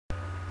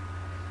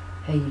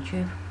Hey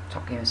YouTube,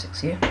 Top Gamer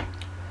 6 here, and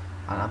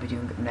I'll be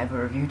doing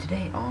another review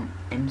today on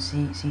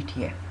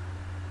MCCTF.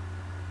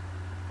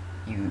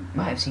 You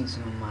might have seen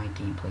some of my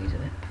gameplays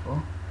of it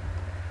before.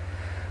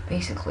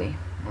 Basically,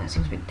 well, it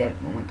seems a bit dead at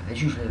the moment, but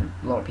there's usually a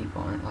lot of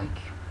people on it,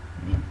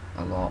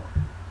 a lot.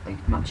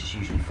 Like, the match is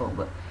usually full,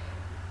 but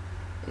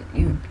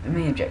the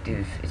main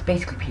objective is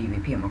basically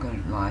PvP, I'm not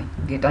going to lie.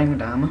 You get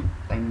diamond armor,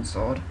 diamond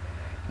sword,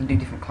 you can do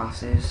different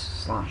classes,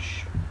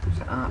 slash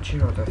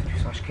archer, or do I have to do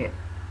slash kit?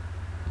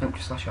 Nope,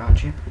 just slash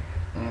archer.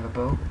 Then I have a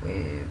bow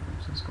with,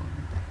 what's this called?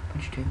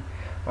 Punch 2.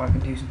 Or I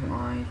can do something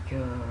like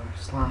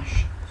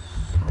slash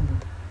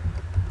sword.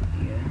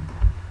 Yeah.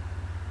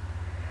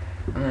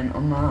 And then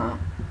on that,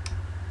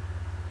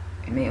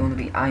 it may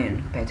only be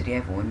iron compared to the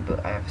other one,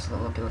 but I have this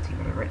little ability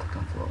where I right click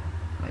on the floor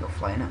and I go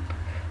flying up.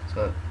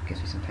 So it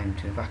gives me some time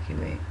to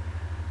evacuate.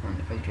 And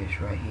if I just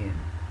right here.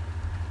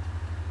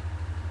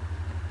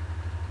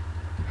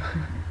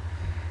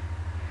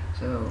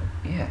 So,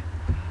 yeah.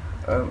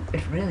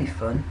 It's really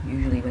fun,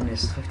 usually when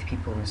there's 50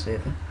 people in the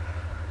server.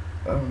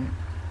 You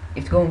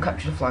have to go and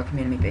capture the flag from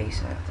the enemy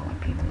base. I don't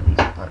like being one of these,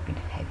 I like being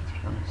heavy to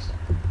be honest.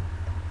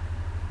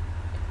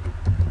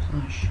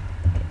 Slash.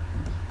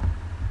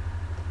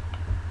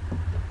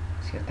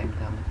 See what time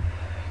down.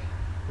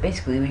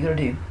 Basically, what you gotta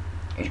do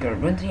is you gotta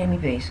run to the enemy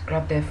base,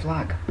 grab their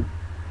flag.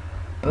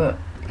 But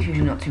it's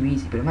usually not too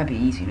easy, but it might be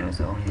easy,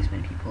 there's only this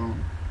many people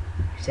on.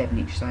 7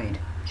 each side.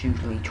 It's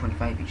usually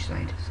 25 each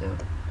side, so.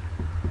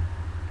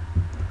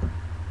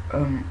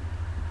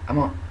 I'm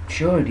not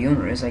sure who the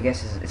owner is. I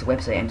guess it's a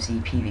website,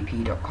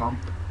 mcpvp.com.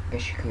 I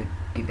guess you could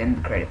give them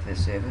the credit for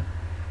this server.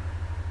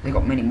 They've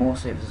got many more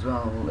servers as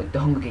well, like the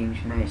Hunger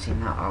Games, you may have seen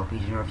that. I'll be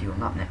doing a review on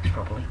that next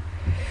probably.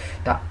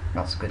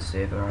 That's a good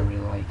server, I really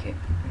like it.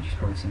 You've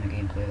probably seen the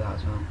gameplay of that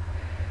as well.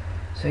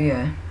 So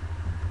yeah.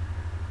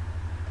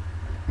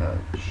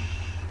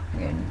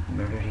 Again,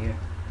 murder here.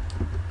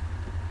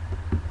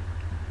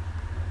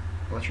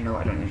 I'll let you know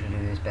I don't usually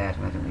do this bad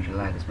and I don't usually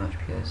lag as much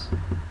because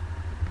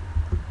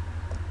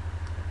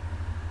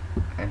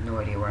I have no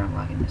idea where I'm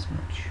lagging this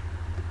much.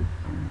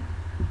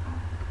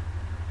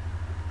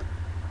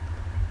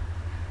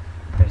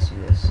 Let's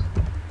do this.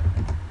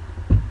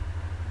 And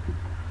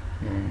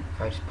then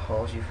if I just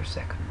pause you for a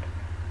second.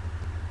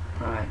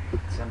 Alright,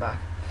 so I'm back.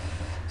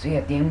 So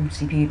yeah, the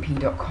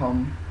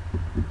mcpvp.com,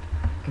 you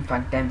can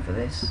thank them for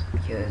this,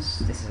 because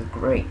this is a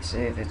great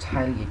server. It's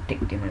highly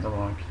addicting with a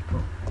lot of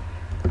people.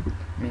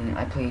 I mean,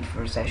 I played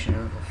for a session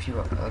of a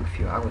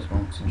few hours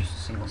once in just a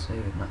single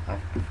server, and I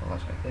thought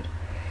that's quite good.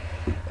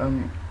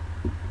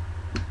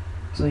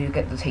 So you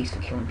get the taste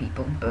of killing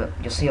people, but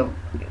you'll see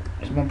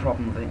there's one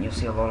problem with it, and you'll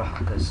see a lot of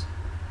hackers.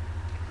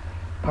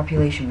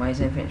 Population-wise,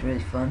 everything's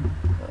really fun.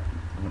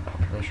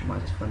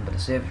 Population-wise, it's fun, but the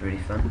server's really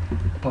fun.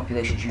 The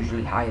population's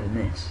usually higher than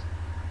this.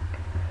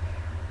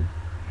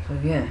 So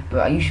yeah,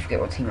 but I usually forget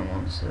what team I'm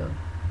on, so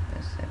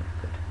that's good.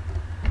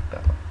 But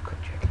I could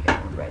check it.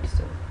 I'm on red,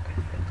 so kind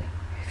of friendly.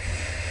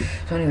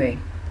 So anyway,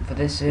 for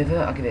this server,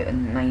 I'll give it a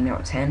 9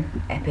 out of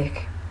 10.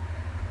 Epic.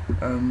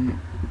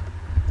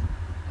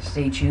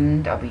 Stay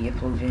tuned, I'll be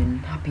uploading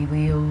Happy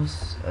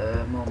Wheels,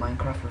 more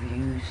Minecraft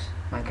reviews,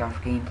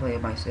 Minecraft gameplay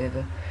of my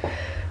server.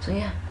 So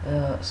yeah,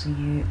 see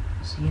you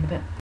in a bit.